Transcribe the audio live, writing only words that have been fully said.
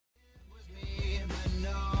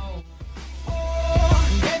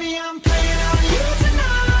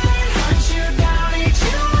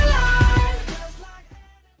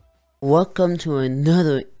welcome to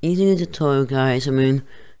another easy tutorial, guys.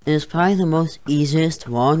 It's probably the most easiest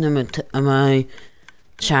one on my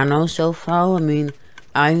channel so far.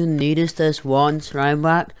 I needed this one slime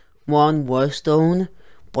block, one redstone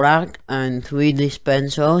block, and 3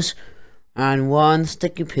 dispensers, and 1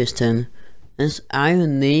 sticky piston. It's I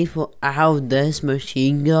need for out this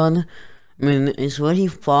machine gun. It's really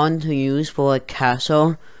fun to use for a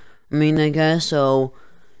castle. I guess so.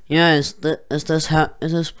 Yeah, it's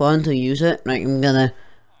just fun to use it. Like, I'm gonna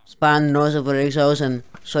span loads of videos and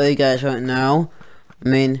show you guys right now.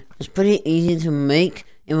 It's pretty easy to make.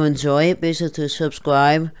 If you enjoy it, be sure to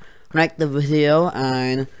subscribe, like the video,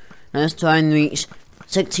 and let's try and reach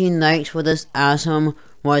 16 likes for this awesome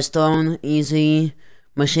redstone easy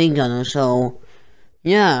machine gunner. So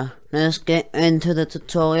yeah, let's get into the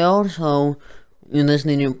tutorial. So you just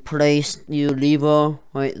need to place your lever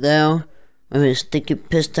right there with a sticky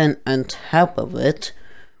piston on top of it,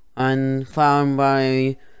 and found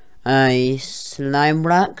by a slime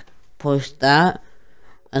block. Push that,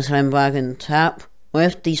 a slime block on top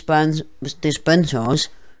with dispensers,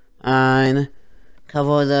 and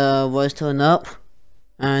cover the redstone up,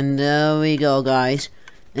 and there we go, guys.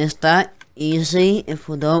 It's that easy. If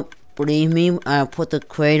you don't believe me, I'll put the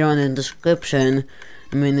creator in the description.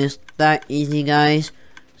 It's that easy, guys.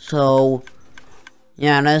 So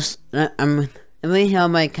yeah, let me hear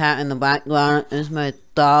my cat in the background. It's my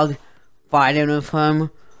dog fighting with him.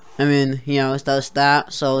 It does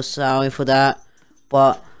that, so sorry for that.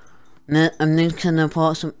 But I'm just gonna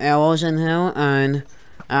put some arrows in here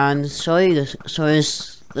and show you this, so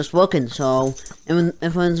it's working. So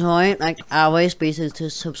if you enjoy it, like always, be sure to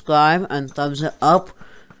subscribe and thumbs it up.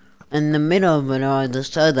 In the middle of the video, I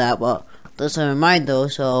just said that, but just a reminder.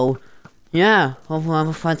 So yeah, hope you have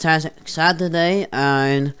a fantastic Saturday,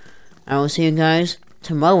 and I will see you guys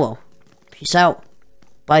tomorrow. Peace out.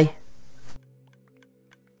 Bye.